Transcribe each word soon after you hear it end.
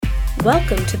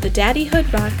Welcome to the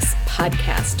Daddyhood Rocks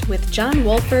podcast with John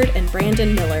Wolford and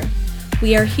Brandon Miller.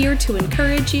 We are here to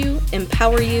encourage you,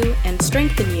 empower you, and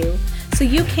strengthen you so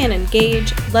you can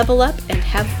engage, level up, and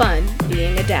have fun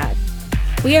being a dad.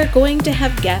 We are going to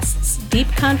have guests, deep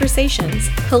conversations,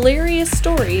 hilarious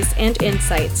stories, and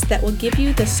insights that will give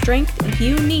you the strength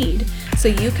you need so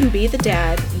you can be the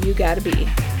dad you gotta be.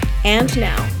 And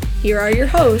now, here are your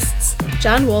hosts,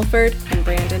 John Wolford and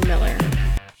Brandon Miller.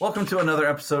 Welcome to another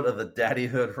episode of the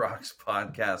Daddyhood Rocks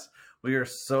podcast. We are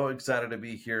so excited to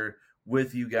be here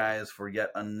with you guys for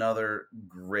yet another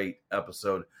great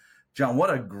episode. John,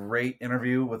 what a great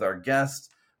interview with our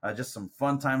guest. Just some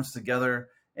fun times together.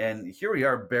 And here we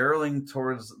are barreling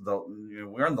towards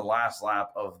we're on the last lap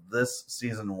of this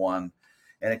season 1.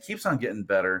 And it keeps on getting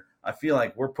better. I feel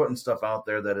like we're putting stuff out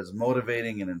there that is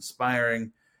motivating and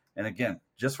inspiring. And again,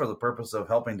 just for the purpose of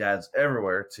helping dads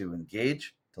everywhere to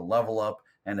engage, to level up,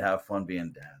 and to have fun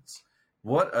being dads.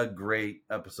 What a great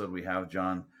episode we have,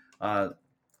 John.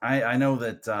 I know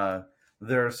that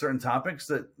there are certain topics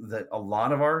that a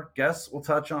lot of our guests will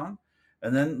touch on.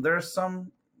 And then there are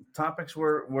some topics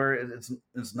where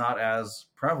it's not as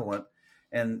prevalent.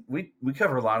 And we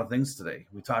cover a lot of things today.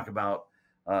 We talk about,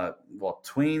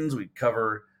 tweens. We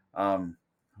cover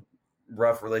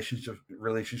rough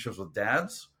relationships with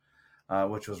dads,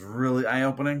 which was really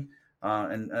eye-opening.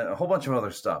 And a whole bunch of other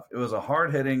stuff. It was a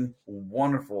hard-hitting,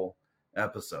 wonderful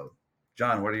episode.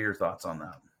 John, what are your thoughts on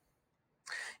that?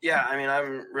 Yeah, I mean,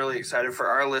 I'm really excited for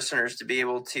our listeners to be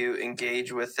able to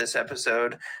engage with this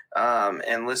episode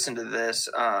and listen to this.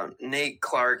 Nate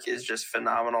Clark is just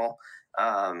phenomenal.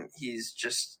 He's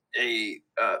just a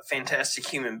fantastic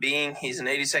human being. He's an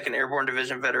 82nd Airborne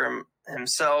Division veteran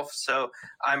himself, so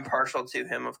I'm partial to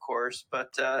him, of course. But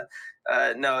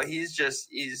no, he's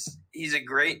a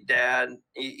great dad.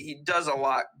 He does a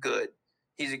lot good.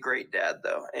 He's a great dad,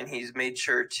 though, and he's made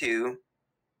sure to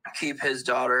keep his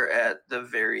daughter at the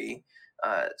very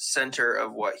center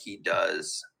of what he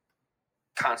does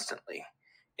constantly.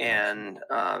 And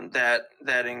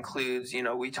that includes,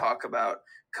 we talk about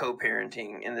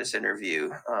co-parenting in this interview.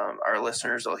 Our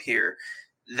listeners will hear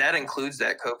that includes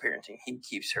that co-parenting. He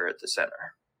keeps her at the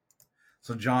center.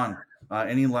 So, John,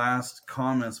 any last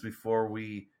comments before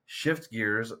we shift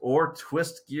gears or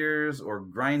twist gears or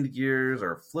grind gears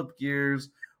or flip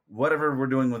gears, whatever we're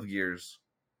doing with gears?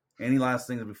 Any last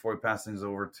things before we pass things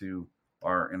over to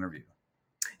our interview?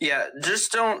 Yeah,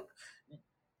 just don't.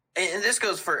 And this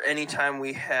goes for any time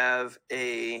we have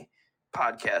a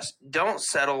podcast. Don't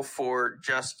settle for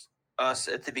just us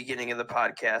at the beginning of the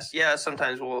podcast. Yeah,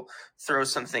 sometimes we'll throw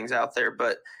some things out there,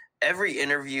 but every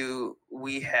interview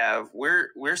we have,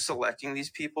 we're selecting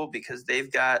these people because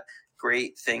they've got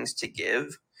great things to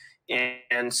give.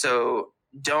 And so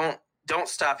don't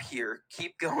stop here.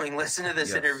 Keep going. Listen to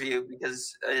this interview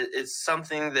because it's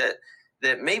something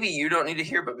that maybe you don't need to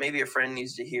hear, but maybe a friend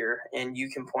needs to hear, and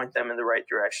you can point them in the right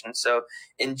direction. So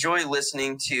enjoy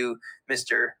listening to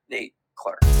Mr. Nate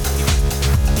Clark.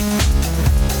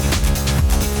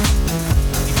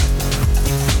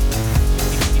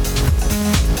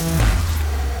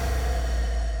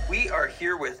 We are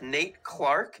here with Nate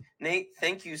Clark. Nate,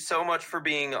 thank you so much for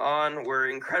being on. We're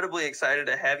incredibly excited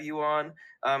to have you on.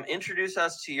 Introduce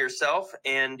us to yourself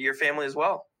and your family as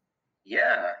well.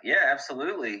 Yeah,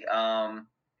 absolutely.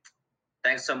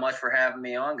 Thanks so much for having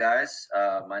me on, guys.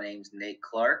 My name's Nate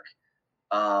Clark.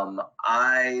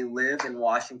 I live in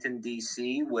Washington,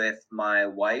 D.C. with my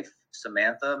wife,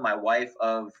 Samantha, my wife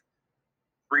of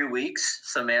 3 weeks,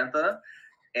 Samantha,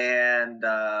 and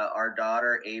our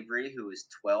daughter, Avery, who is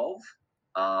 12.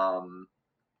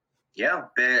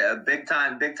 Big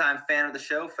time fan of the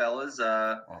show, fellas.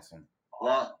 Awesome.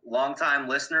 Long time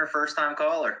listener, first time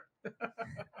caller.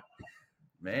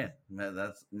 Man,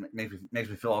 that's makes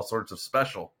me feel all sorts of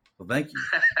special. So thank you.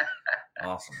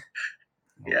 Awesome.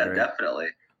 Well, yeah, great. Definitely.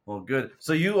 Well, good.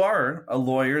 So you are a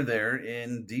lawyer there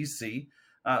in DC.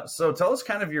 So tell us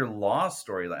kind of your law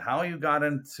story, like how you got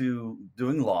into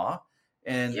doing law,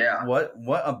 and what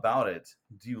about it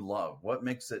do you love? What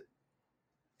makes it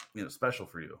special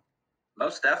for you?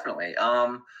 Most definitely.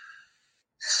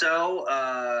 So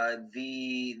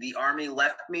the Army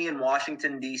left me in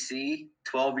Washington, D.C.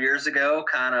 12 years ago,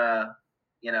 kind of,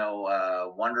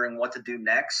 wondering what to do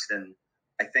next. And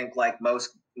I think like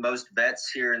most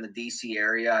vets here in the D.C.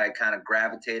 area, I kind of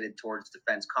gravitated towards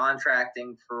defense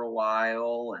contracting for a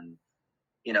while. And,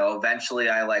 eventually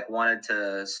I wanted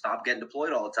to stop getting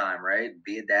deployed all the time, right?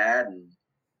 Be a dad and,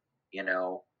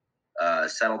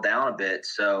 settle down a bit.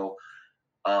 So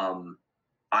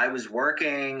I was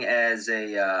working as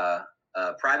a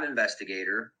private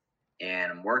investigator,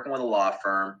 and I'm working with a law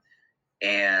firm.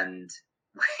 and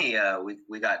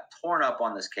we got torn up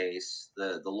on this case.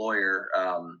 The lawyer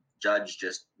judge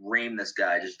just reamed this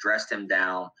guy, just dressed him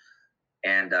down.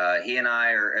 And he and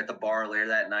I are at the bar later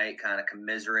that night, kind of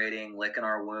commiserating, licking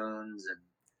our wounds. And,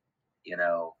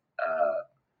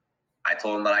 I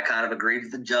told him that I kind of agreed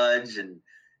with the judge, and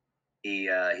he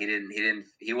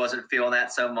wasn't feeling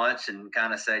that so much, and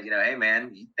kind of said, hey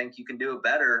man, you think you can do it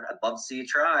better? I'd love to see you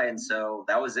try. And so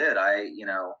that was it. I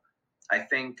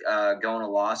think going to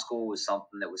law school was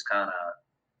something that was kind of,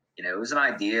 it was an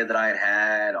idea that I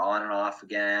had on and off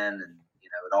again. And,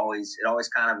 it always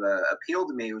kind of appealed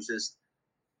to me. It was just,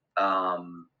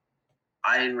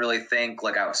 I didn't really think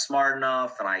like I was smart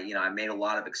enough, and I made a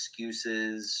lot of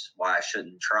excuses why I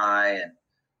shouldn't try. And,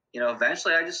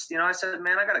 eventually I just, I said,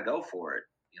 man, I got to go for it.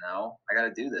 I got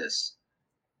to do this.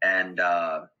 And,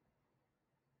 I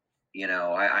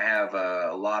have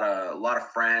a lot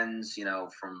of friends,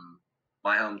 from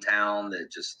my hometown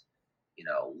that just,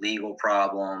 legal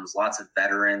problems, lots of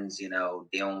veterans,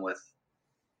 dealing with,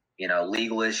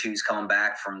 legal issues coming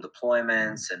back from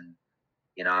deployments. And,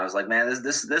 I was like, man,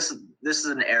 this is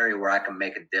an area where I can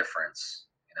make a difference,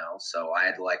 so I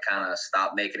had to like kind of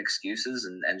stop making excuses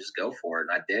and just go for it.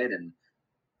 And I did. And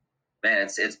man,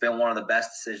 it's been one of the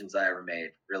best decisions I ever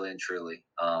made, really and truly.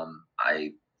 I'm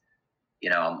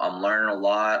learning a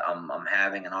lot. I'm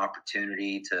having an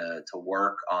opportunity to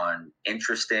work on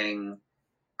interesting,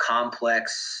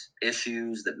 complex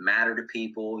issues that matter to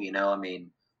people.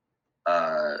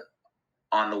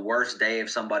 On the worst day of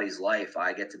somebody's life,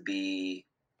 I get to be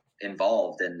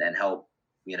involved and help,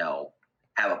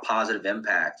 have a positive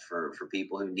impact for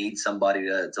people who need somebody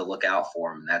to look out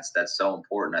for them. That's so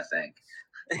important, I think.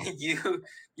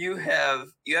 You have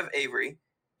Avery,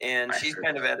 and she's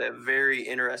kind of at a very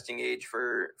interesting age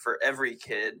for every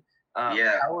kid.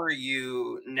 Yeah. How are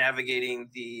you navigating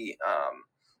the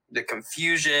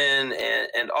confusion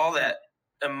and all that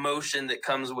emotion that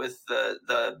comes with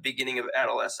the beginning of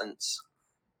adolescence?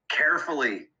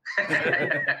 Carefully.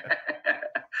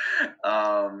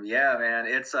 Yeah, man,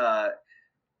 it's a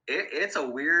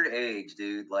weird age,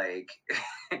 dude. Like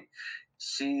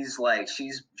she's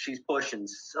pushing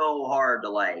so hard to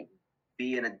like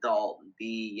be an adult and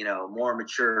be, more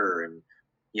mature. And,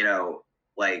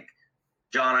 like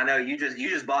John, I know you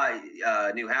just bought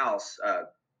a new house.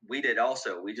 We did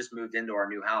also. We just moved into our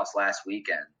new house last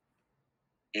weekend.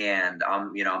 And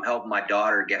I'm helping my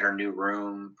daughter get her new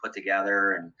room put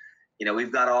together. And,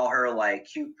 we've got all her like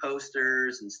cute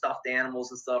posters and stuffed animals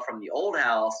and stuff from the old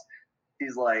house.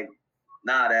 She's like,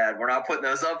 nah, Dad, we're not putting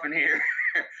those up in here.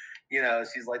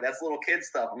 She's like, that's little kid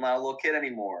stuff. I'm not a little kid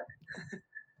anymore.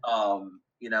 And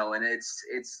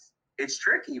it's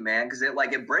tricky, man, because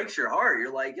it breaks your heart.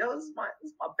 You're like, yo, this is my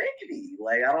baby.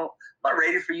 Like, I'm not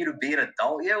ready for you to be an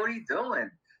adult yet. What are you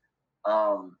doing?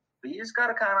 But you just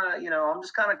gotta kind of, I'm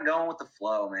just kind of going with the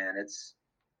flow, man. It's,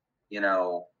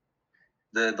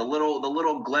 the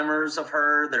little glimmers of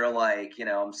her that are like,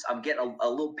 I'm getting a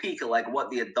little peek of like what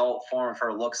the adult form of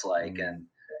her looks like. And,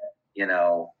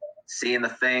 seeing the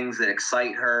things that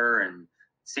excite her and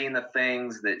seeing the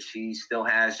things that she still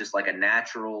has just like a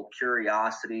natural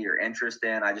curiosity or interest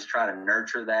in. I just try to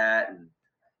nurture that and,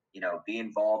 be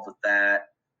involved with that.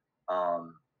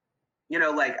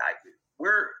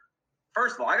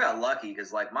 First of all, I got lucky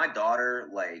because like my daughter,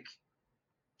 like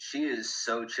she is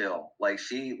so chill. Like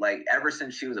ever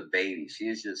since she was a baby, she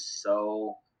is just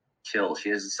so chill. She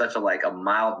has such a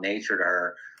mild nature to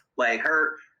her. Like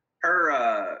her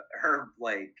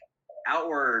like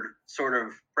outward sort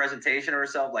of presentation of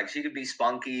herself, like she could be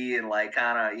spunky and like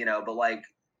kind of, but like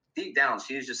deep down,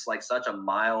 she is just like such a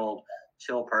mild,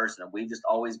 chill person. And we've just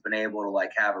always been able to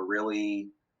like have a really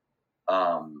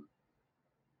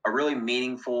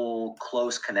meaningful,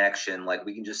 close connection. Like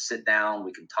we can just sit down,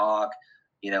 we can talk,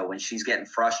 when she's getting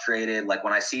frustrated, like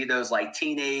when I see those like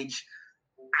teenage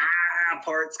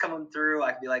parts coming through,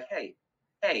 I can be like,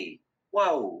 hey,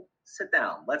 whoa, sit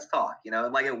down, let's talk,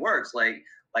 and like it works. Like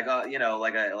an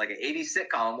 80s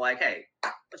sitcom, like, hey,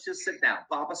 let's just sit down,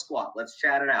 pop a squat, let's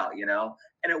chat it out,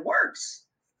 and it works.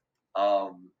 I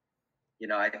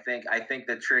think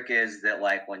the trick is that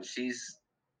like when she's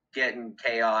getting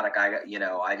chaotic,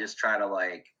 I just try to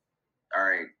like, all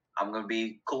right, I'm going to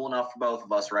be cool enough for both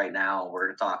of us right now. We're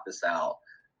going to talk this out.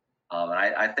 And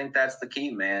I think that's the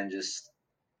key, man. Just,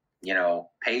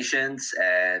 patience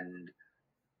and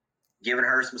giving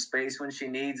her some space when she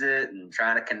needs it and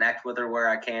trying to connect with her where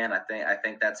I can. I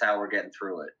think that's how we're getting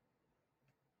through it.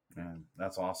 Man,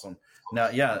 that's awesome. Now,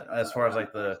 yeah, as far as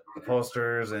like the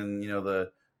posters and,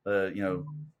 the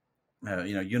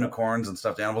unicorns and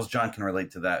stuffed animals, John can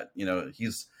relate to that.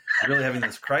 He's really having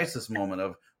this crisis moment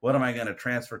of what am I going to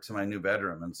transfer to my new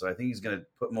bedroom? And so I think he's going to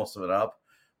put most of it up,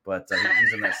 but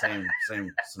he's in that same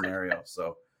scenario.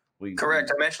 So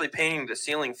correct. I'm actually painting the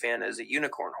ceiling fan as a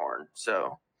unicorn horn.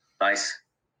 So nice,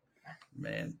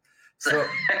 man. So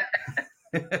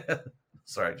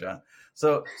sorry, John.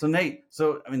 So Nate,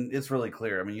 so I mean, it's really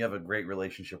clear. I mean, you have a great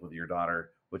relationship with your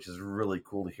daughter, which is really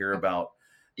cool to hear about.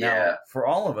 Now, for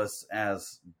all of us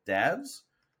as dads,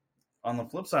 on the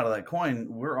flip side of that coin,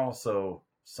 we're also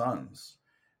sons.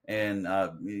 And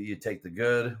you take the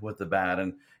good with the bad.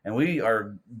 And we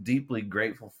are deeply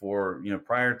grateful for,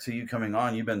 prior to you coming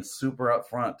on, you've been super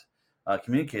upfront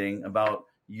communicating about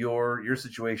your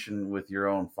situation with your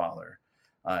own father.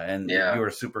 And you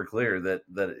are super clear that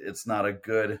it's not a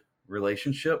good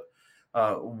relationship.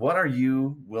 What are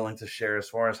you willing to share as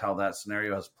far as how that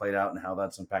scenario has played out and how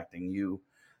that's impacting you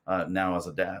now as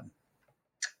a dad?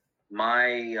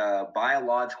 My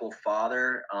biological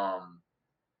father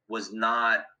was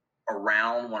not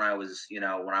around when I was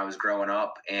growing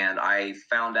up, and I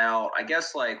found out, I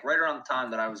guess, like right around the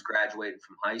time that I was graduating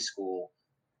from high school,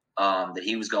 that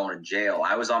he was going to jail.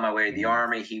 I was on my way to the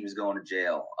Army. He was going to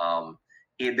jail.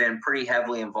 He had been pretty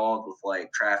heavily involved with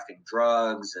like trafficking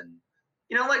drugs, and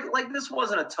like this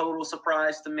wasn't a total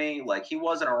surprise to me. Like he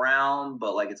wasn't around,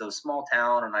 but like it's a small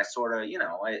town, and I sort of, you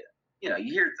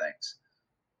hear things,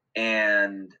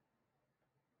 and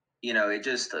it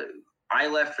just. I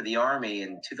left for the Army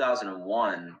in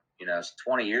 2001, it's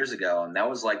 20 years ago. And that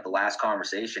was like the last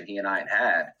conversation he and I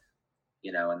had,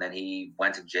 and then he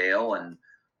went to jail, and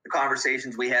the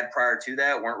conversations we had prior to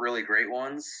that weren't really great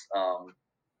ones.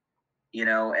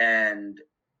 And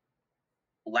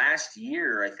last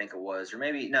year, I think it was, or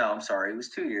maybe, no, I'm sorry. It was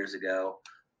 2 years ago.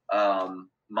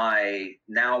 My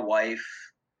now wife,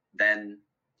 then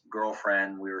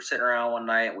girlfriend, we were sitting around one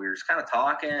night and we were just kind of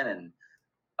talking, and,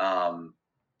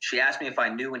 she asked me if I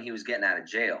knew when he was getting out of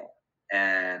jail,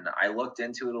 and I looked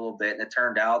into it a little bit, and it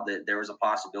turned out that there was a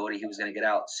possibility he was going to get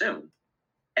out soon.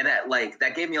 And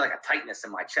that gave me like a tightness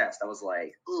in my chest. I was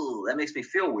like, ooh, that makes me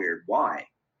feel weird. Why?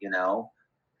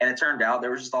 And it turned out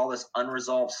there was just all this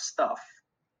unresolved stuff.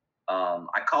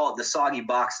 I call it the soggy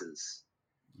boxes.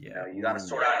 You got to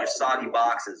sort out your soggy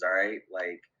boxes. All right.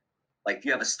 Like if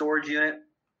you have a storage unit,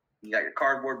 you got your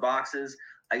cardboard boxes.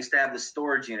 I used to have the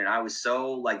storage unit. I was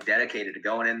so like dedicated to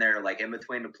going in there, like in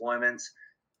between deployments,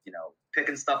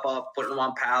 picking stuff up, putting them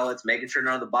on pallets, making sure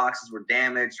none of the boxes were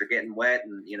damaged or getting wet.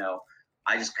 And,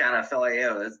 I just kind of felt like,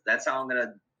 that's how I'm going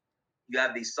to, you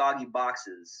have these soggy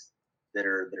boxes that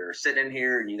are sitting in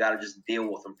here, and you got to just deal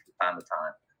with them from time to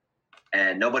time.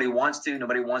 And nobody wants to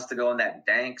go in that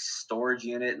dank storage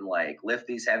unit and like lift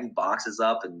these heavy boxes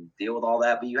up and deal with all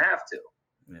that, but you have to.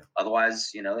 Yeah.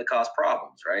 Otherwise, they cause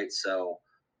problems. Right. So,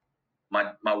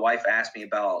 my wife asked me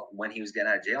about when he was getting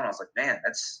out of jail, and I was like, man,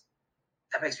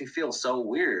 that makes me feel so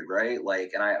weird, right?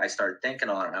 Like, and I started thinking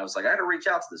on it, and I was like, I got to reach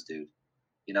out to this dude.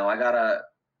 I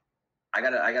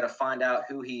gotta find out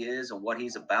who he is and what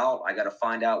he's about. I gotta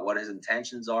find out what his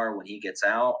intentions are when he gets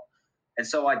out. And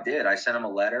so I did. I sent him a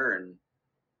letter, and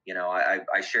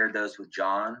I shared those with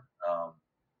John.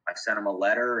 I sent him a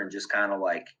letter and just kind of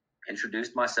like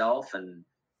introduced myself and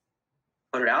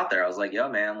put it out there. I was like, yo,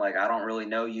 man, like, I don't really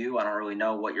know you. I don't really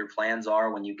know what your plans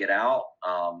are when you get out.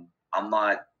 I'm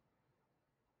not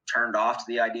turned off to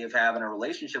the idea of having a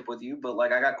relationship with you, but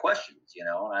like, I got questions, and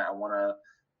I want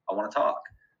to talk.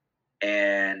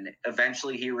 And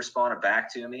eventually he responded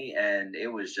back to me, and it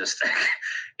was just,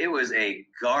 it was a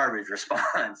garbage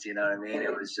response. You know what I mean?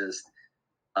 It was just,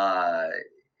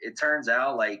 it turns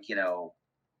out like,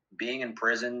 being in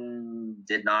prison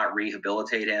did not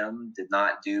rehabilitate him, did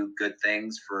not do good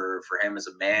things for him as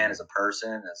a man, as a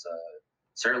person,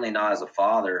 certainly not as a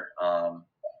father.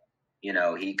 He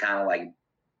kind of like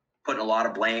putting a lot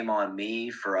of blame on me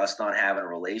for us not having a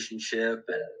relationship.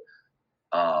 And,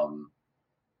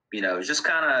 it was just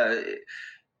kind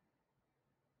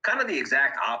of the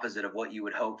exact opposite of what you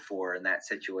would hope for in that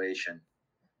situation.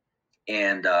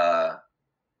 And, I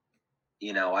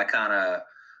kind of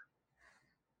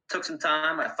took some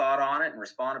time. I thought on it and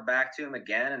responded back to him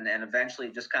again. And eventually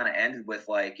it just kind of ended with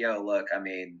like, yo, look, I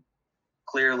mean,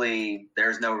 clearly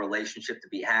there's no relationship to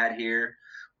be had here.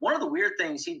 One of the weird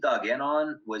things he dug in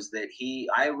on was that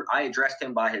I addressed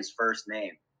him by his first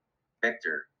name,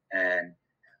 Victor. And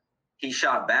he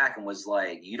shot back and was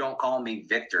like, you don't call me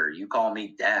Victor, you call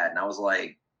me Dad. And I was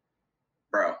like,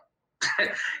 bro,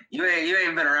 you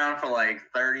ain't been around for like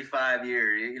 35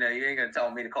 years. You ain't going to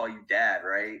tell me to call you Dad,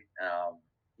 right?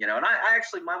 And I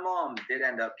actually, my mom did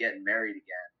end up getting married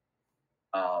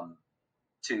again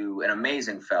to an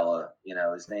amazing fella.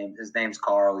 His name's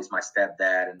Carl. He's my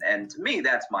stepdad. And to me,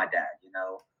 that's my dad,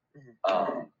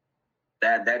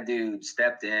 That dude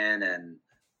stepped in and,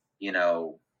 you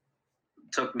know,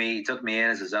 took me in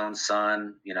as his own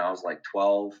son. You know, I was like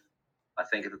 12, I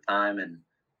think, at the time, and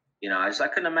you know, I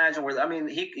couldn't imagine where. I mean,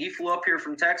 he flew up here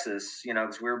from Texas, you know,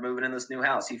 because we were moving in this new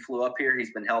house. He flew up here.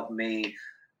 He's been helping me,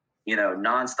 you know,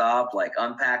 nonstop, like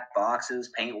unpack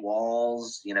boxes, paint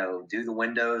walls, you know, do the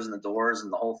windows and the doors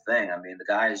and the whole thing. I mean, the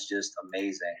guy is just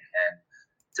amazing. And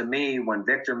to me, when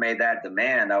Victor made that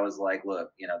demand, I was like, look,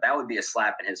 you know, that would be a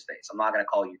slap in his face. I'm not going to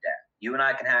call you dad. You and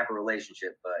I can have a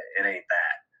relationship, but it ain't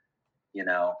that, you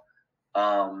know?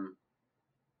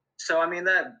 So, I mean,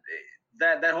 that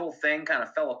whole thing kind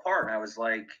of fell apart. And I was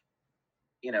like,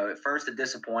 you know, at first it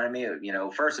disappointed me. You know,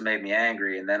 first it made me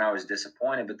angry, and then I was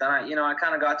disappointed. But then I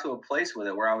kind of got to a place with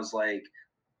it where I was like,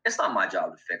 it's not my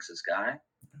job to fix this guy.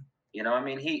 You know, I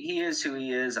mean, he is who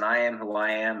he is, and I am who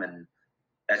I am, and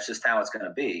that's just how it's going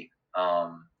to be.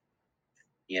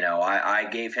 You know, I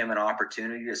gave him an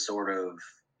opportunity to sort of,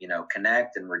 you know,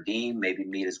 connect and redeem, maybe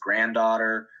meet his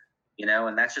granddaughter, you know,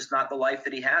 and that's just not the life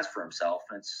that he has for himself.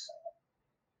 And it's,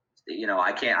 you know,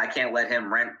 I can't let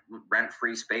him rent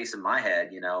free space in my head,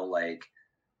 you know, like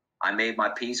I made my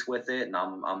peace with it, and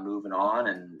I'm moving on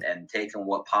and taking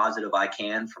what positive I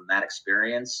can from that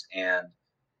experience. And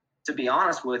to be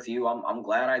honest with you, I'm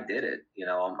glad I did it. You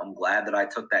know, I'm glad that I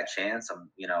took that chance. I'm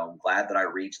glad that I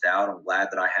reached out. I'm glad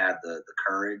that I had the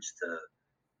courage to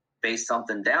face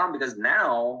something down, because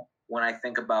now when I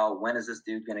think about when is this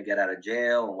dude going to get out of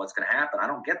jail and what's going to happen, I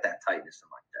don't get that tightness in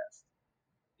my chest.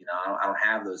 You know, I don't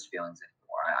have those feelings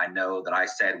anymore. I know that I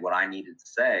said what I needed to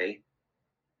say,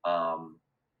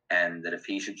 and that if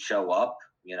he should show up,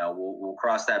 you know, we'll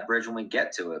cross that bridge when we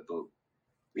get to it. But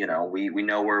you know, we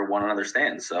know where one another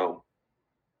stands. So,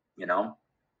 you know,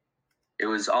 it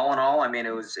was all in all, I mean,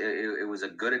 it was a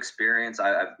good experience.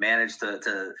 I've managed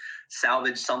to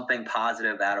salvage something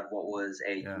positive out of what was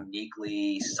a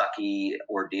uniquely sucky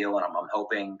ordeal. And I'm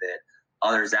hoping that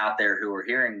others out there who are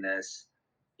hearing this,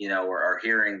 you know, are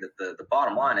hearing that the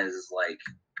bottom line is like,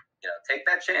 you know, take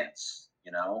that chance.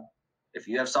 You know, if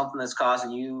you have something that's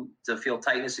causing you to feel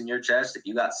tightness in your chest, if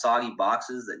you got soggy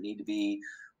boxes that need to be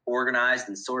organized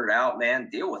and sorted out, man,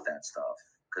 deal with that stuff,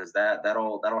 because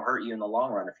that'll hurt you in the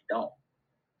long run if you don't.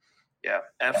 Yeah,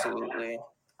 absolutely.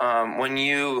 When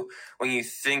you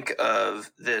think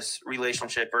of this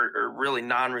relationship or really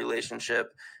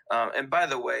non-relationship, and by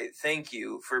the way, thank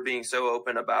you for being so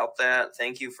open about that.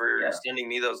 Thank you for sending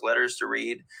me those letters to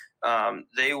read.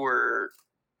 They were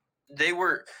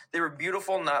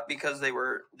beautiful, not because they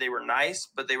were nice,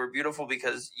 but they were beautiful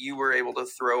because you were able to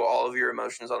throw all of your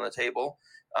emotions on the table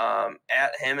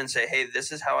at him and say, hey,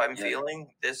 this is how I'm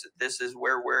feeling. This is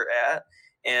where we're at.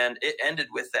 And it ended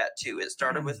with that too. It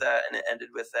started with that and it ended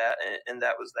with that. And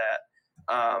that was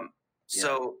that.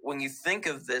 So when you think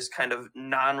of this kind of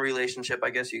non-relationship, I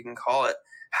guess you can call it,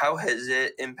 how has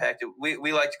it impacted, we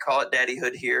like to call it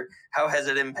Daddyhood here. How has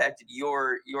it impacted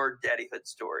your Daddyhood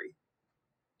story?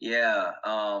 Yeah.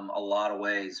 A lot of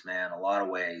ways, man, a lot of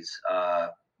ways.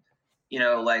 You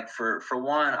know, like for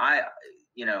one, I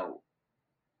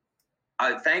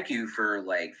thank you for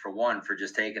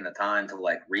just taking the time to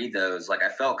like read those. Like I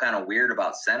felt kind of weird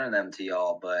about sending them to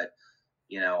y'all, but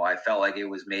you know, I felt like it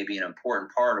was maybe an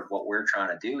important part of what we're trying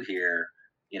to do here.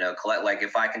 You know, like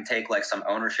if I can take like some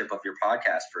ownership of your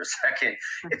podcast for a second,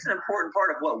 it's an important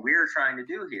part of what we're trying to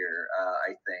do here. I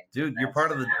think, dude, you're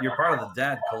part of the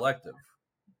dad collective.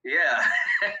 Yeah.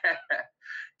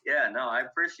 Yeah, no, I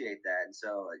appreciate that. And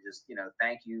so I just, you know,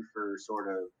 thank you for sort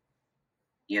of,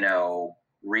 you know,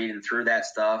 reading through that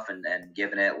stuff and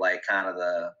giving it like kind of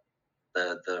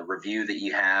the review that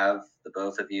you have, the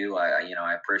both of you.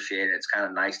 I appreciate it. It's kind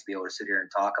of nice to be able to sit here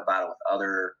and talk about it with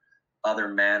other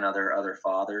men, other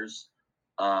fathers.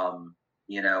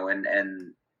 You know,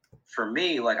 and for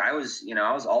me, like I was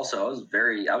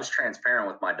transparent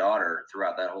with my daughter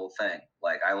throughout that whole thing.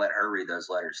 Like I let her read those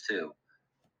letters too.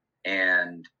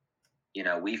 And, you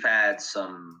know, we've had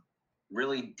some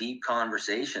really deep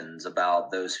conversations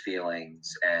about those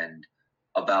feelings and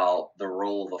about the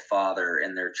role of a father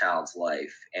in their child's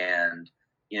life. And,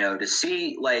 you know, to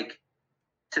see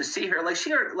her,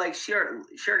 like she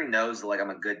already knows that like I'm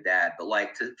a good dad, but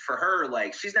like for her,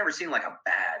 like she's never seen like a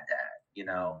bad dad, you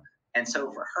know? And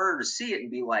so for her to see it and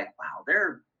be like, wow,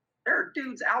 there are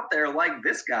dudes out there like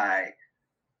this guy.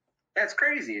 That's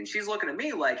crazy. And she's looking at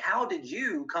me like, how did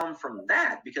you come from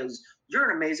that? Because you're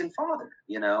an amazing father,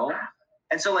 you know?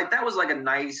 And so like, that was like a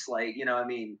nice, like, you know, I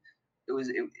mean, it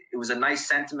was a nice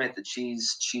sentiment that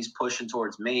she's pushing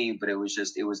towards me, but it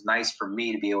was nice for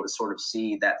me to be able to sort of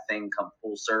see that thing come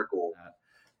full circle.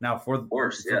 Now for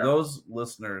those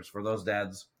listeners, for those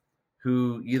dads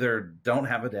who either don't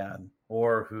have a dad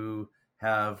or who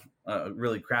have a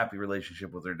really crappy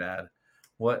relationship with their dad.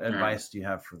 What advice do you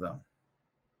have for them?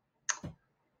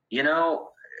 You know,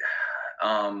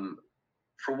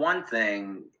 for one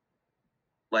thing,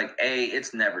 like,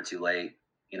 it's never too late.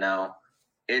 You know,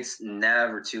 it's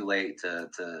never too late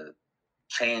to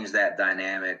change that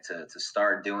dynamic, to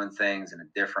start doing things in a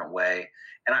different way.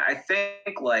 And I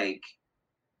think, like,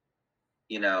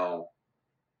 you know,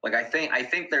 like I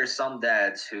think there's some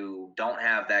dads who don't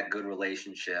have that good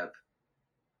relationship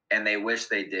and they wish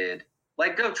they did.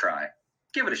 Like, go try,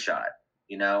 give it a shot.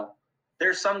 You know,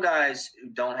 there's some guys who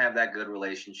don't have that good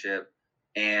relationship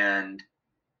and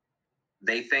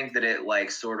they think that it, like,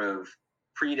 sort of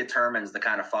predetermines the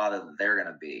kind of father that they're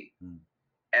going to be.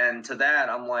 And to that,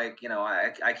 I'm like, you know,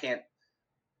 I can't,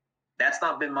 that's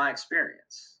not been my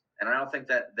experience. And I don't think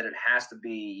that it has to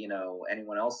be, you know,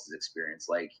 anyone else's experience.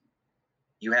 Like,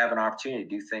 you have an opportunity to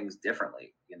do things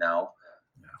differently, you know?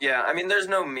 Yeah, I mean, there's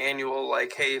no manual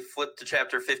like, hey, flip to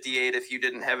chapter 58 if you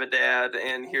didn't have a dad,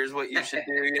 and here's what you should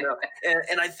do, you know.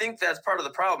 And I think that's part of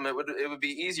the problem. It would be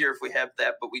easier if we have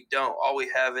that, but we don't. All we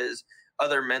have is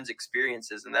other men's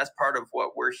experiences, and that's part of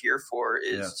what we're here for.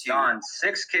 Is to John,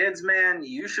 6 kids, man.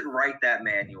 You should write that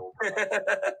manual. we're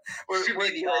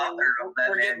the author of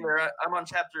that manual. I'm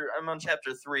on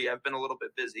chapter 3. I've been a little bit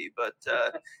busy, but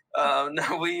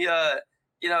no, we.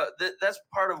 You know, that's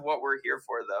part of what we're here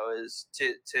for, though, is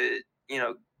to you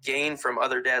know, gain from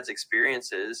other dads'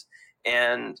 experiences.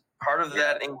 And part of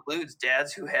that includes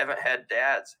dads who haven't had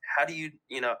dads. How do you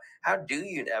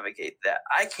navigate that?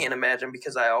 I can't imagine,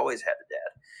 because I always had a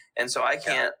dad. And so I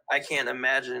can't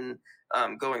imagine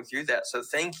going through that. So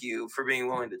thank you for being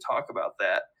willing to talk about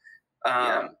that.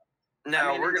 Now,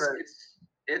 I mean,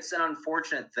 it's an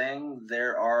unfortunate thing.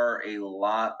 There are a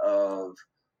lot of,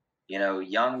 you know,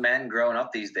 young men growing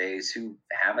up these days who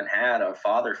haven't had a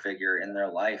father figure in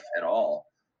their life at all.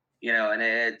 You know, and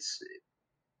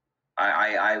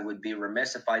I would be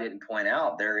remiss if I didn't point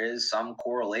out there is some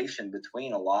correlation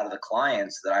between a lot of the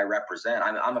clients that I represent.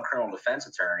 I'm a criminal defense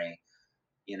attorney.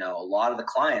 You know, a lot of the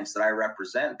clients that I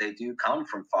represent, they do come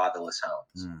from fatherless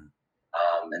homes.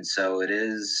 And so it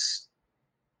is,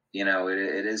 you know,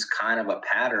 it is kind of a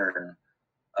pattern,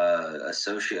 a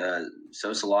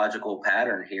sociological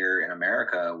pattern here in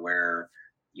America, where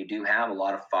you do have a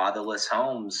lot of fatherless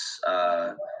homes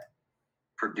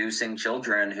producing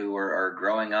children who are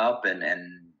growing up and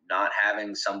not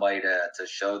having somebody to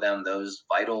show them those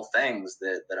vital things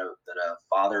that a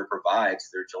father provides to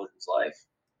their children's life.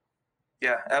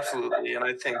 Yeah, absolutely. And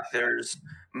I think there's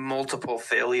multiple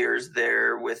failures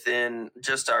there within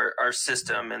just our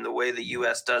system and the way the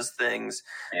U.S. does things.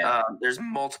 There's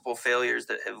multiple failures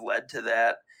that have led to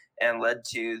that and led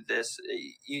to this.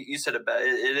 You said about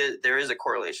it, there is a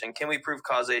correlation. Can we prove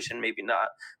causation? Maybe not.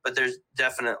 But there's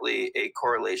definitely a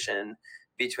correlation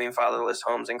between fatherless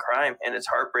homes and crime, and it's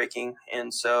heartbreaking.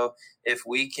 And so if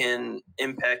we can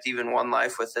impact even one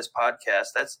life with this podcast,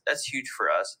 that's huge for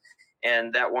us.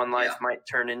 And that one life might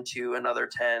turn into another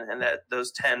 10, and that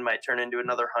those 10 might turn into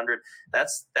another 100.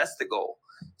 That's the goal.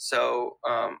 So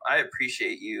I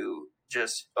appreciate you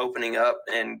just opening up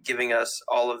and giving us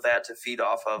all of that to feed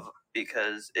off of,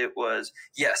 because it was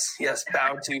yes,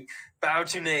 bow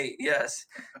to Nate. Yes,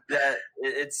 that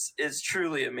it's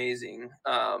truly amazing.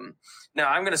 Now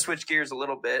I'm going to switch gears a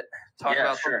little bit, talk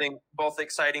about something both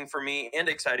exciting for me and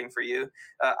exciting for you.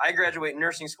 I graduate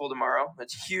nursing school tomorrow.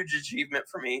 It's a huge achievement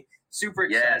for me. Super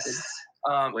excited.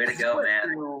 Yes. Way to go,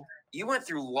 man. You went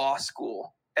through law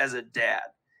school as a dad.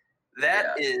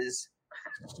 That is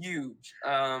huge.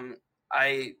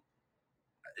 I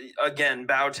again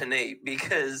bow to Nate,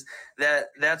 because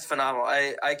that's phenomenal.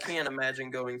 I can't imagine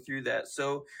going through that.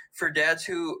 So for dads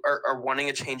who are wanting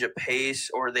a change of pace,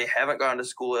 or they haven't gone to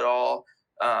school at all,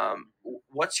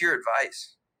 what's your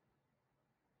advice?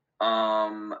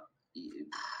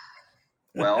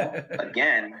 Well,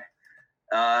 again,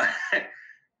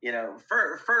 you know,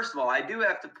 first of all, I do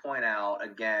have to point out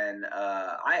again,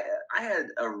 I had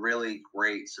a really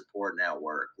great support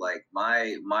network. Like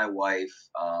my wife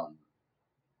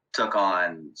took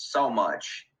on so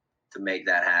much to make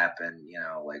that happen. You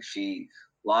know, like a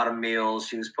lot of meals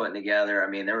she was putting together. I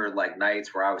mean, there were like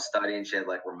nights where I was studying, she'd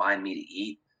like remind me to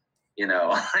eat. You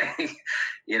know,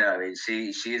 you know, I mean,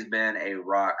 she's been a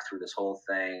rock through this whole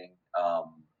thing.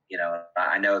 You know,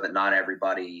 I know that not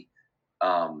everybody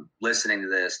listening to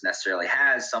this necessarily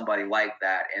has somebody like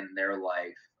that in their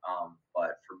life.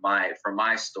 But for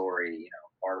my story, you know,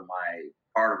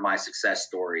 part of my success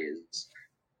story is,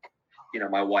 you know,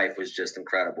 my wife was just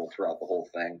incredible throughout the whole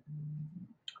thing.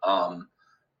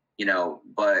 You know,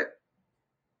 but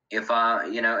if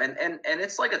and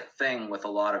it's like a thing with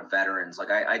a lot of veterans.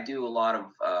 Like I do a lot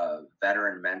of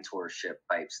veteran mentorship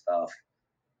type stuff.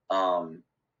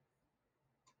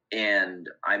 And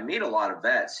I meet a lot of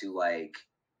vets who like,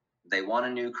 they want a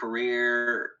new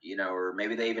career, or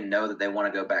maybe they even know that they want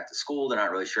to go back to school. They're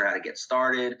not really sure how to get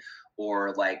started,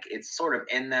 or like it's sort of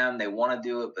in them. They want to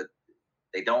do it, but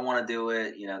they don't want to do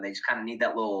it. They just kind of need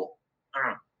that little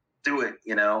do it.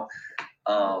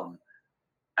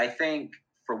 I think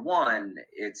for one,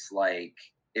 it's like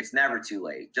it's never too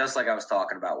late. Just like I was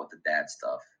talking about with the dad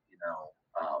stuff.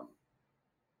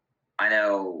 I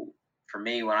know. For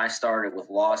me, when I started with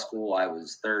law school, I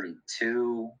was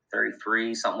 32,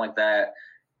 33, something like that.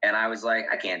 And I was like,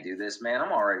 I can't do this, man.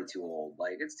 I'm already too old.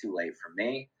 Like, it's too late for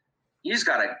me. You just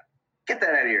got to get that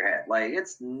out of your head. Like,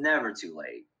 it's never too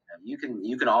late. You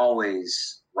can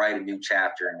always write a new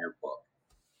chapter in your book.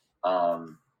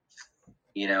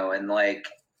 And like,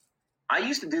 I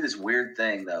used to do this weird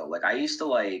thing, though. Like, I used to,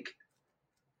 like,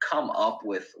 come up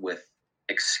with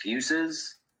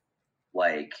excuses,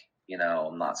 like,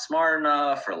 I'm not smart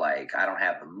enough, or like, I don't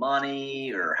have the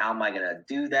money, or how am I going to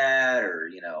do that? Or,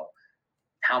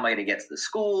 how am I going to get to the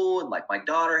school? And like, my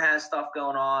daughter has stuff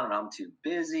going on and I'm too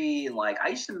busy. And like, I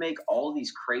used to make all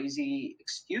these crazy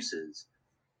excuses.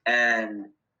 And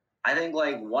I think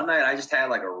like one night I just had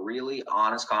like a really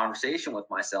honest conversation with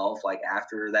myself, like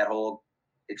after that whole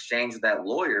exchange with that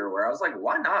lawyer, where I was like,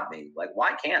 why not me? Like,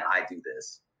 why can't I do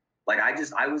this? Like,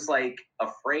 I was like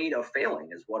afraid of failing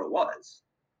is what it was.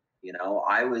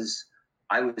 I was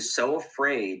so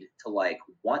afraid to like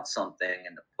want something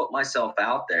and to put myself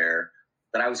out there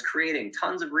that I was creating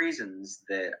tons of reasons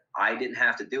that I didn't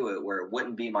have to do it, where it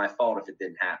wouldn't be my fault if it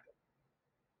didn't happen.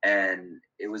 And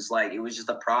it was just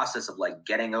a process of like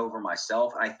getting over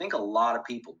myself. And I think a lot of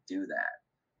people do that.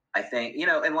 I think,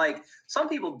 and like some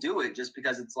people do it just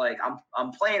because it's like,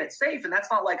 I'm playing it safe. And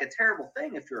that's not like a terrible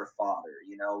thing if you're a father,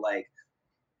 like,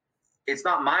 it's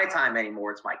not my time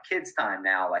anymore. It's my kid's time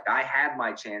now. Like, I had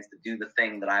my chance to do the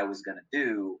thing that I was going to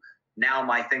do. Now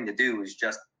my thing to do is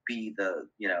just be the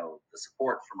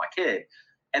support for my kid.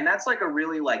 And that's like a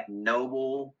really like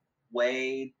noble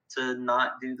way to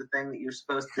not do the thing that you're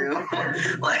supposed to do.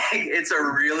 Like, it's a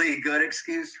really good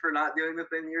excuse for not doing the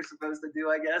thing you're supposed to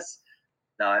do, I guess.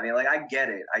 No, I mean, like, I get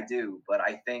it. I do. But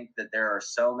I think that there are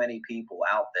so many people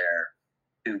out there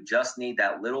who just need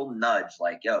that little nudge,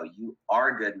 like, yo, you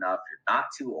are good enough. You're not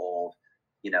too old.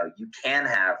 You can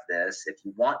have this. If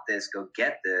you want this, go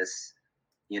get this.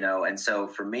 And so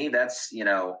for me, that's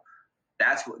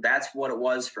what it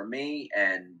was for me.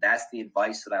 And that's the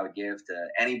advice that I would give to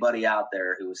anybody out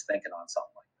there who was thinking on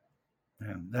something like that.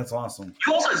 Man, that's awesome.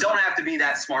 You also don't have to be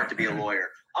that smart to be a lawyer.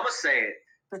 I'm going to say it.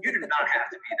 You do not have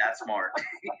to be that smart.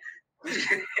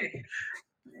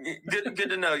 Good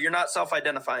to know. You're not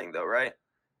self-identifying though, right?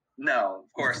 No,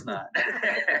 of course not.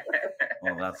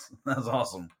 Well, that's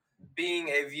awesome. Being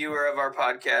a viewer of our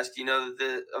podcast, you know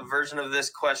that a version of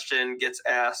this question gets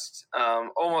asked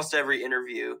almost every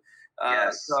interview.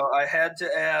 Yes. So I had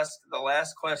to ask the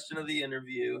last question of the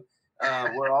interview.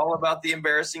 We're all about the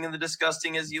embarrassing and the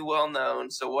disgusting, as you well know.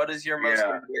 So what is your most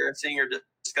embarrassing or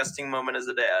disgusting moment as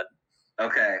a dad?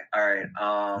 Okay. All right.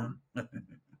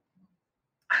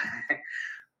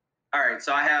 All right,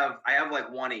 so I have like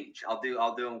one each. I'll do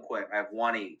them quick. I have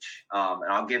one each,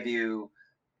 and I'll give you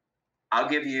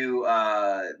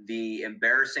the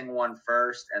embarrassing one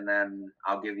first, and then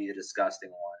I'll give you the disgusting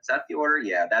one. Is that the order?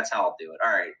 Yeah, that's how I'll do it.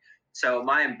 All right. So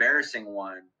my embarrassing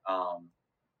one,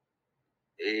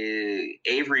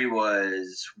 Avery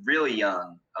was really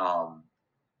young.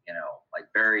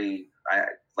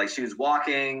 Like she was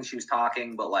walking, she was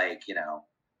talking, but like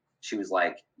she was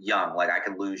like young, like I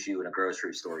could lose you in a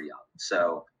grocery store young.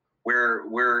 So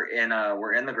we're in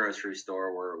the grocery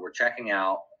store, we're checking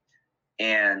out,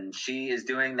 and she is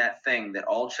doing that thing that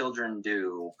all children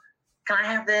do. Can I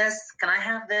have this? Can I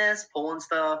have this? Pulling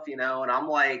stuff, and I'm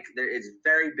like, it's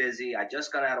very busy. I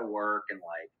just got out of work and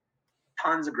like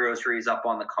tons of groceries up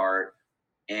on the cart,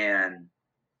 and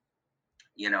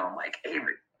I'm like,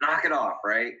 Avery, knock it off,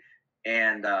 right?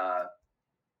 And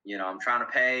I'm trying to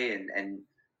pay, and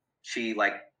she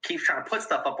like keeps trying to put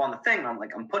stuff up on the thing.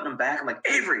 I'm putting them back. I'm like,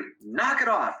 Avery, knock it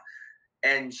off.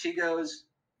 And she goes,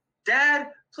 Dad,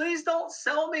 please don't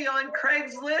sell me on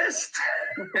Craigslist.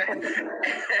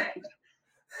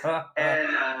 and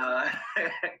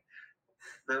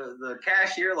the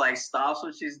cashier like stops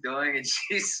what she's doing, and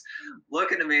she's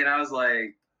looking at me, and I was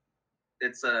like,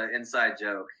 it's an inside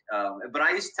joke. But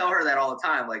I used to tell her that all the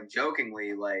time, like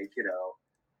jokingly, like, you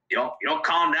don't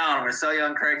calm down, I'm going to sell you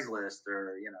on Craigslist,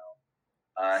 or,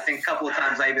 I think a couple of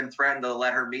times I even threatened to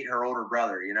let her meet her older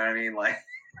brother. You know what I mean? Like,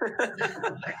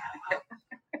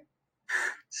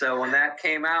 So when that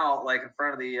came out, like in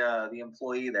front of the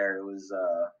employee there, it was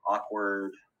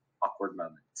awkward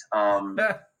moment. I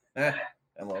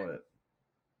love it.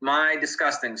 My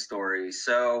disgusting story.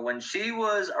 So when she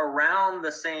was around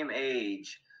the same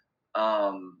age,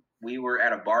 we were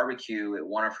at a barbecue at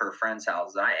one of her friends'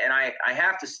 houses. I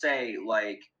have to say,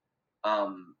 like,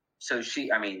 so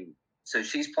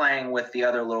she's playing with the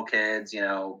other little kids,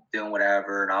 doing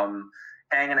whatever, and I'm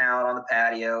hanging out on the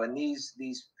patio, and these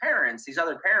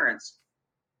other parents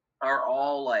are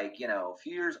all like, a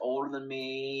few years older than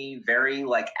me, very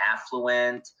like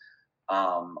affluent.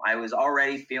 I was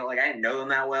already feeling like I didn't know them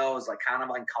that well. It was like kind of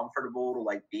uncomfortable to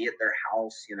like be at their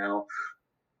house,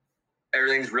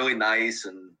 everything's really nice,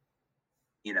 and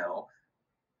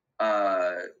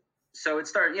so it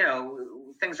started,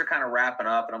 things are kind of wrapping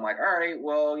up, and I'm like, all right,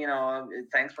 well,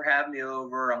 thanks for having me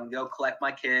over. I'm gonna go collect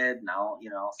my kid, and I'll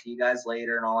see you guys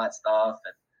later and all that stuff.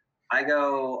 And I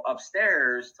go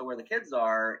upstairs to where the kids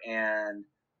are, and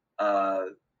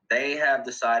they have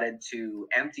decided to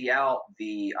empty out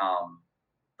the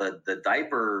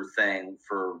diaper thing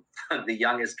for the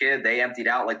youngest kid. They emptied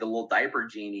out like the little diaper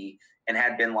genie and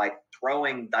had been like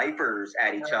throwing diapers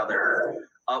at each other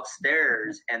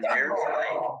upstairs, and there's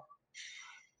like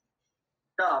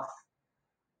stuff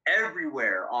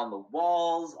everywhere on the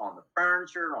walls, on the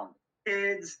furniture, on the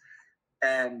kids.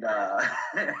 And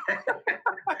and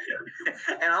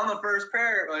I'm the first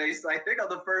parent. I think I'm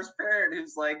the first parent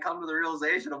who's like come to the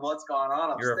realization of what's going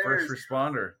on upstairs. You're a first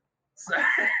responder.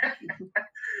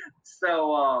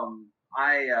 So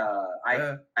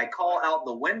I call out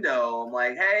the window. I'm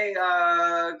like, hey,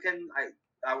 I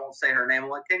won't say her name. I'm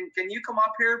like, can you come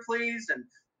up here, please? And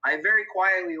I very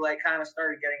quietly like kind of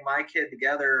started getting my kid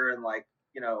together, and like,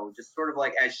 just sort of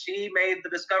like as she made the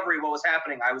discovery of what was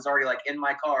happening, I was already like in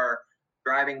my car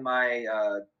driving my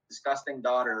disgusting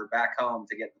daughter back home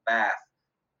to get the bath.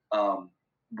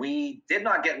 We did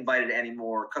not get invited to any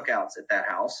more cookouts at that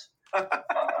house.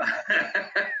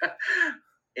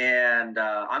 And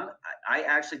I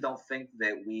actually don't think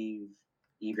that we've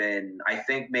even, I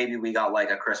think maybe we got like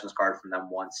a Christmas card from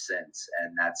them once since,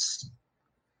 and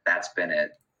that's been it.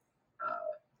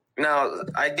 Now,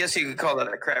 I guess you could call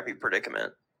that a crappy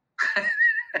predicament.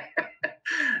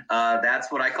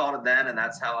 That's what I called it then, and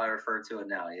that's how I refer to it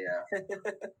now. Yeah.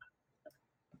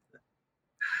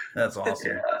 That's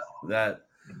awesome. Yeah.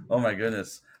 Oh my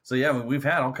goodness. So yeah, we've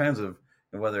had all kinds of,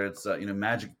 whether it's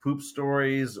magic poop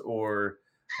stories or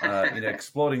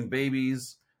exploding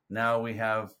babies. Now we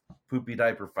have poopy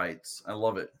diaper fights. I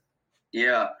love it.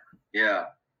 Yeah.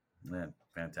 Man,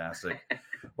 fantastic.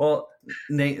 Well,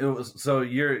 Nate, your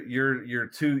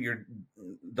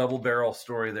double barrel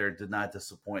story there did not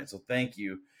disappoint. So thank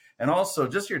you, and also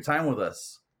just your time with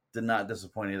us did not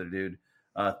disappoint either, dude.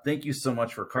 Thank you so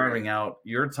much for carving out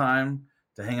your time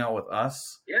to hang out with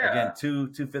us. Yeah. Again,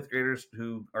 two fifth graders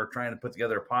who are trying to put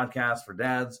together a podcast for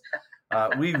dads.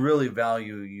 We really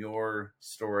value your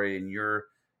story and your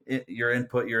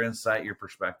input, your insight, your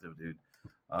perspective, dude.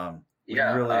 We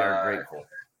really are grateful.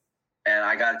 And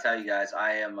I got to tell you guys,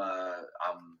 I'm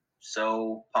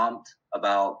so pumped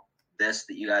about this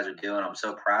that you guys are doing. I'm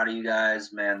so proud of you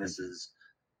guys, man. This is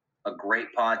a great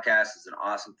podcast. It's an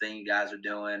awesome thing you guys are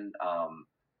doing.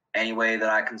 Any way that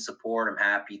I can support, I'm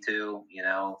happy to.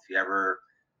 If you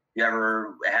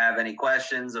ever have any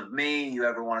questions of me, you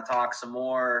ever want to talk some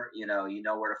more, you know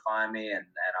where to find me, and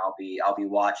I'll be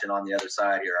watching on the other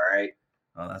side here. All right.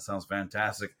 Oh, that sounds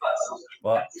fantastic.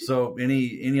 Well, so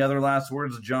any other last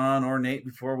words, John or Nate,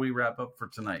 before we wrap up for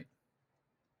tonight?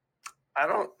 I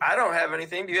don't have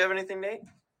anything. Do you have anything, Nate?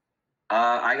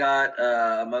 I got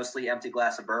a mostly empty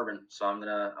glass of bourbon, so I'm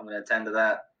gonna attend to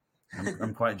that.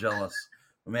 I'm quite jealous,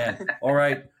 man. All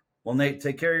right. Well, Nate,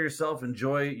 take care of yourself.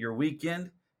 Enjoy your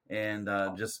weekend, and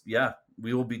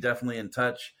we will be definitely in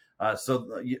touch.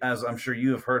 So, as I'm sure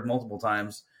you have heard multiple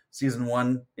times, season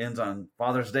 1 ends on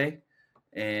Father's Day,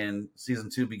 and season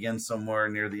 2 begins somewhere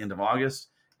near the end of August.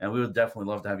 And we would definitely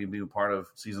love to have you be a part of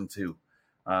season 2.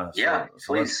 So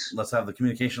please. Let's have the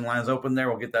communication lines open there.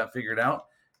 We'll get that figured out,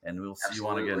 and we'll see you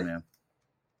on again, man.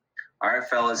 All right,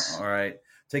 fellas. All right.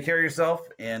 Take care of yourself,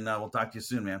 and we'll talk to you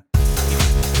soon, man.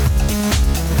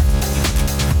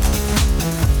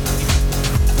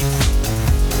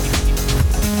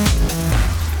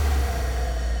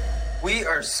 We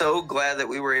are so glad that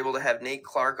we were able to have Nate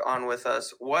Clark on with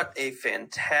us. What a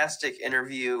fantastic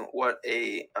interview. What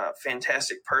a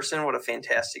fantastic person. What a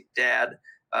fantastic dad.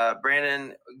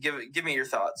 Brandon, give me your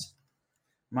thoughts.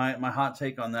 My hot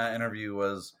take on that interview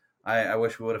was I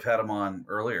wish we would have had him on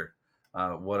earlier.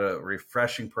 What a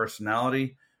refreshing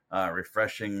personality,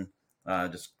 refreshing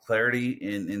just clarity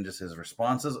in just his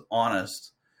responses,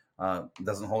 honest,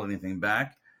 doesn't hold anything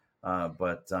back.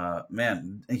 But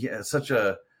man, he has such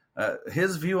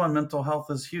his view on mental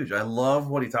health is huge. I love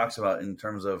what he talks about in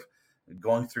terms of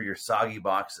going through your soggy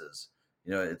boxes.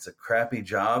 It's a crappy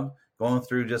job going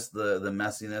through just the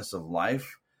messiness of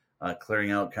life,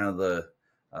 clearing out kind of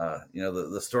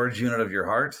the storage unit of your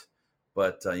heart.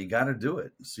 But you got to do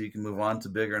it so you can move on to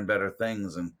bigger and better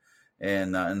things.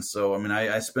 And so, I mean,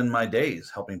 I spend my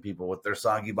days helping people with their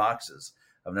soggy boxes.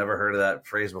 I've never heard of that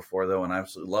phrase before, though, and I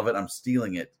absolutely love it. I'm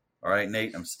stealing it. All right,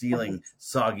 Nate, I'm stealing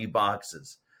soggy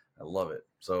boxes. I love it.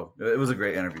 So it was a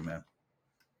great interview, man.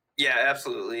 Yeah,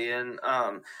 absolutely. And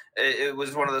it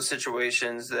was one of those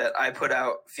situations that I put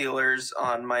out feelers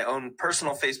on my own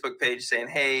personal Facebook page saying,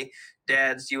 hey,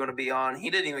 dads, do you want to be on? He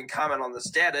didn't even comment on the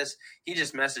status. He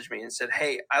just messaged me and said,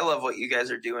 hey, I love what you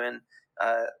guys are doing.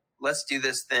 Let's do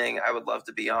this thing. I would love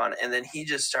to be on. And then he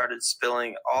just started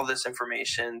spilling all this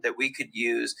information that we could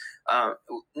use.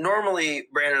 Normally,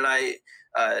 Brandon and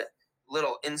I,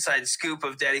 little inside scoop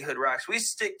of Daddyhood Rocks, we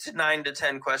stick to 9 to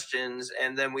 10 questions,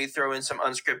 and then we throw in some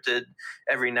unscripted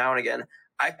every now and again.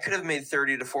 I could have made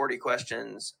 30 to 40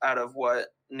 questions out of what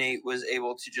Nate was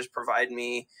able to just provide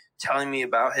me, telling me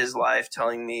about his life,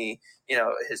 telling me,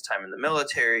 his time in the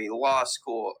military, law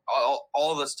school,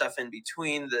 all the stuff in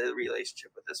between, the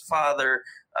relationship with his father,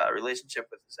 relationship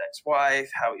with his ex-wife,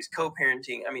 how he's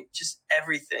co-parenting. I mean, just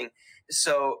everything.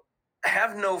 So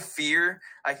have no fear.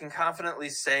 I can confidently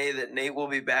say that Nate will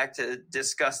be back to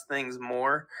discuss things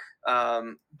more.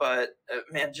 But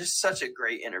man, just such a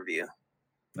great interview.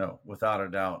 No, without a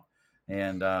doubt.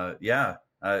 And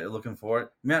looking forward,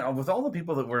 man, with all the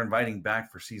people that we're inviting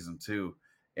back for season 2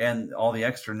 and all the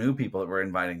extra new people that we're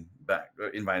inviting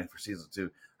for season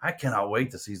 2, I cannot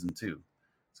wait to season 2.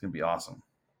 It's going to be awesome.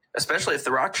 Especially if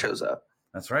The Rock shows up.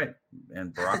 That's right.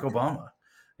 And Barack Obama,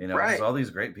 right. There's all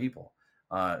these great people.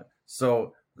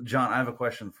 So, John, I have a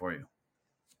question for you.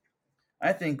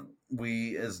 I think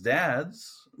we as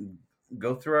dads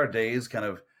go through our days kind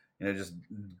of, just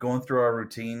going through our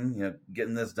routine,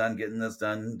 getting this done,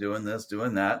 doing this,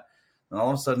 doing that. And all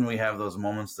of a sudden we have those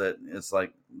moments that it's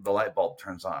like the light bulb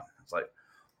turns on. It's like,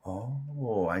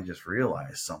 oh, I just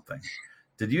realized something.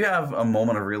 Did you have a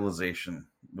moment of realization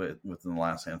within the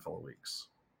last handful of weeks?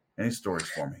 Any stories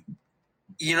for me?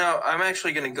 I'm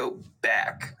actually going to go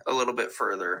back a little bit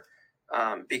further.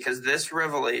 Because this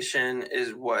revelation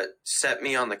is what set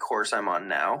me on the course I'm on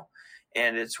now.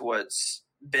 And it's what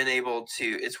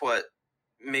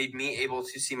made me able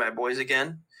to see my boys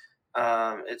again.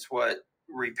 It's what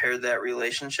repaired that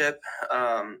relationship.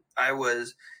 In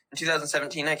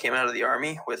 2017, I came out of the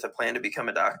Army with a plan to become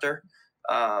a doctor.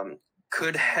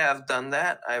 Could have done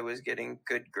that. I was getting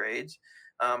good grades.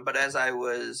 But as I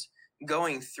was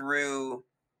going through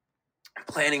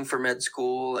planning for med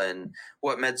school and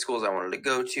what med schools I wanted to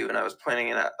go to, and I was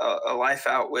planning a life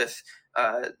out with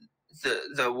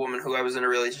the woman who I was in a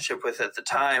relationship with at the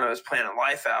time. I was planning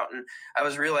life out, and I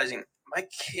was realizing my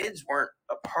kids weren't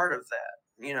a part of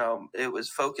that. It was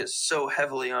focused so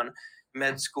heavily on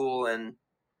med school and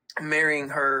marrying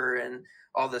her and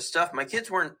all this stuff. My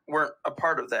kids weren't a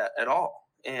part of that at all.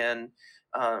 And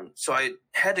so I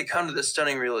had to come to the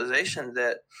stunning realization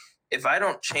that if I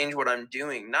don't change what I'm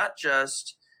doing, not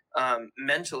just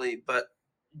mentally, but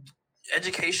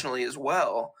educationally as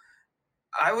well,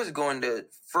 I was going to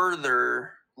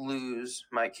further lose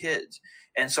my kids.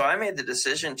 And so I made the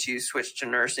decision to switch to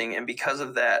nursing. And because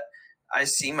of that, I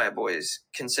see my boys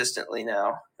consistently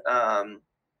now.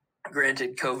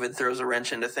 Granted, COVID throws a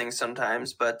wrench into things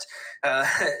sometimes, but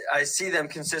I see them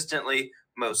consistently,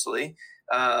 mostly.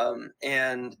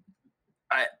 And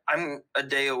I'm a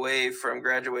day away from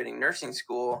graduating nursing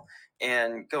school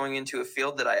and going into a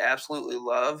field that I absolutely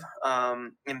love.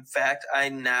 In fact, I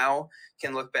now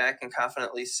can look back and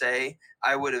confidently say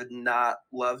I would have not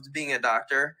loved being a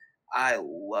doctor. I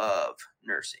love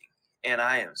nursing, and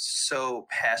I am so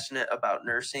passionate about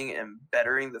nursing and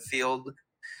bettering the field.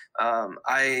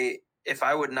 If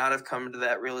I would not have come to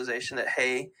that realization that,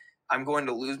 hey, I'm going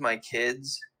to lose my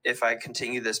kids if I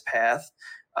continue this path,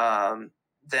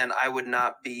 then I would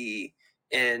not be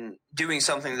in doing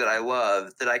something that I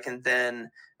love that I can then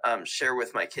share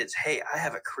with my kids. Hey, I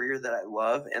have a career that I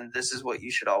love, and this is what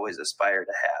you should always aspire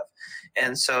to have.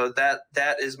 And so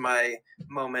that is my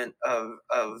moment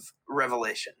of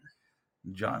revelation.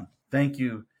 John, thank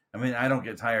you. I mean, I don't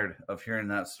get tired of hearing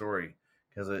that story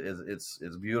because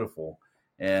it's beautiful.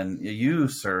 And you,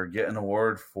 sir, get an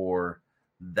award for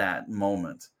that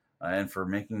moment and for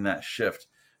making that shift.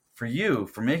 For you,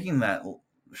 for making that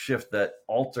shift that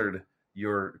altered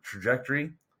your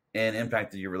trajectory and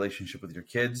impacted your relationship with your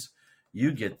kids.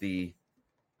 you get the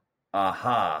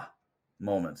Aha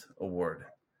Moment Award.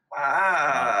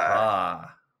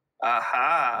 Aha.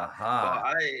 Aha.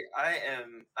 Well,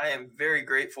 I am very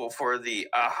grateful for the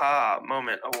Aha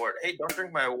Moment Award. Hey, don't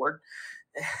drink my award.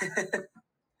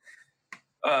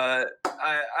 I'm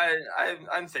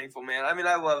thankful, man. I mean,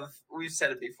 we've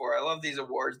said it before. I love these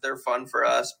awards. They're fun for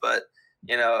us, but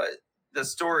the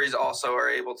stories also are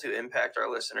able to impact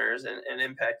our listeners and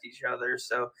impact each other.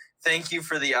 So thank you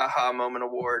for the Aha Moment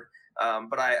Award.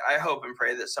 But I hope and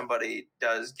pray that somebody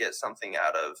does get something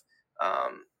out of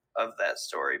that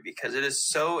story, because it is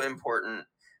so important.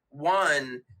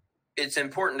 One, it's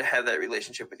important to have that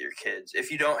relationship with your kids.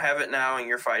 If you don't have it now and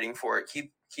you're fighting for it,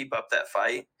 keep up that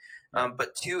fight.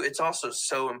 But two, it's also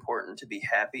so important to be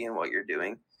happy in what you're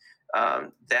doing.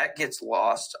 That gets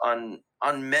lost on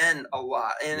men a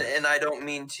lot. And I don't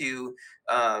mean to,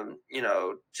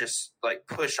 just like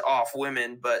push off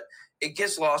women, but it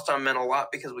gets lost on men a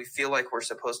lot because we feel like we're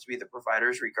supposed to be the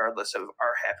providers regardless of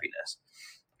our happiness.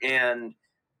 And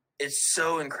it's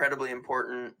so incredibly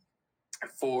important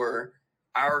for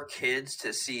our kids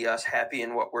to see us happy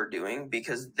in what we're doing,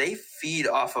 because they feed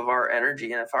off of our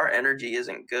energy. And if our energy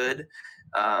isn't good,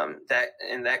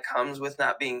 that comes with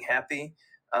not being happy,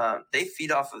 they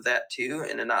feed off of that too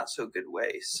in a not so good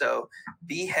way. So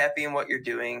be happy in what you're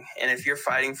doing. And if you're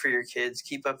fighting for your kids,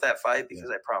 keep up that fight,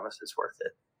 because I promise it's worth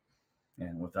it.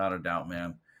 And without a doubt,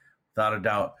 man, without a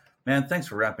doubt, man, thanks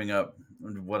for wrapping up.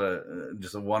 What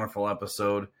just a wonderful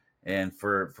episode. And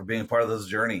for being part of this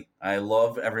journey. I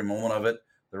love every moment of it,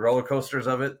 the roller coasters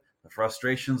of it, the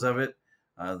frustrations of it,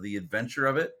 the adventure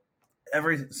of it,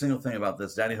 every single thing about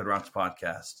this Daddyhood Rocks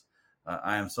podcast.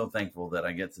 I am so thankful that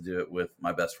I get to do it with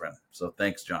my best friend. So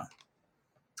thanks, John.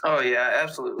 Oh, yeah,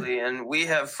 absolutely. And we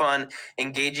have fun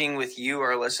engaging with you,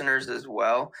 our listeners, as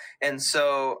well. And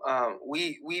so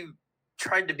we've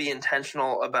tried to be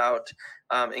intentional about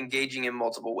engaging in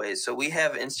multiple ways. So we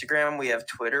have Instagram, we have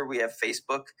Twitter, we have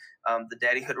Facebook, the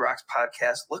Daddyhood Rocks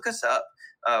podcast. Look us up.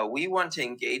 We want to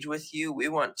engage with you. We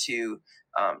want to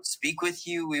speak with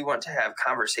you. We want to have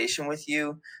conversation with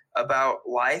you about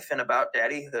life and about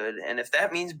daddyhood. And if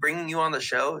that means bringing you on the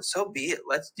show, so be it.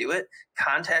 Let's do it.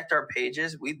 Contact our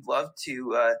pages. We'd love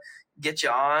to get you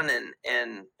on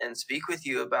and speak with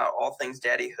you about all things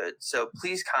daddyhood. So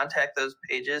please contact those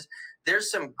pages.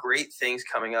 There's some great things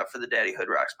coming up for the Daddyhood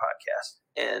Rocks podcast.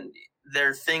 And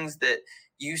they're things that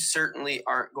you certainly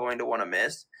aren't going to want to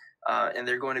miss. And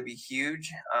they're going to be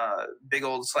huge, big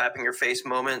old slapping your face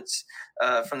moments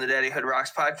from the Daddyhood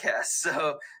Rocks podcast.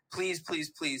 So please,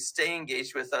 please, please stay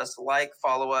engaged with us.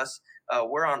 Follow us.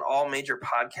 We're on all major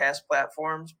podcast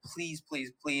platforms. Please,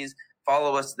 please, please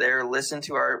follow us there. Listen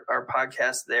to our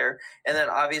podcast there. And then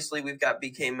obviously we've got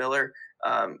BK Miller.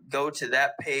 Go to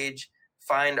that page.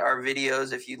 Find our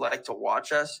videos if you'd like to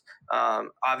watch us.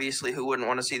 Obviously, who wouldn't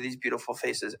want to see these beautiful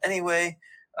faces anyway?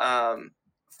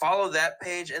 Follow that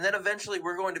page. And then eventually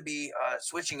we're going to be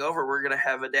switching over. We're going to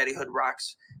have a Daddyhood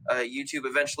Rocks YouTube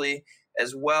eventually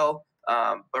as well.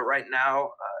 But right now,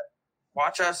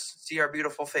 watch us, see our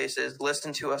beautiful faces,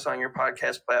 listen to us on your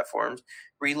podcast platforms,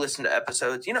 re-listen to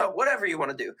episodes, whatever you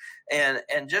want to do. And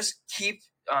just keep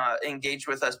engaged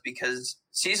with us, because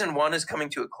season 1 is coming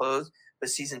to a close. But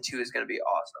season 2 is going to be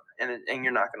awesome, and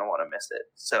you're not going to want to miss it.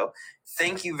 So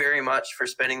thank you very much for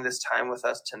spending this time with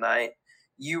us tonight.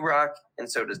 You rock,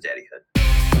 and so does Daddyhood.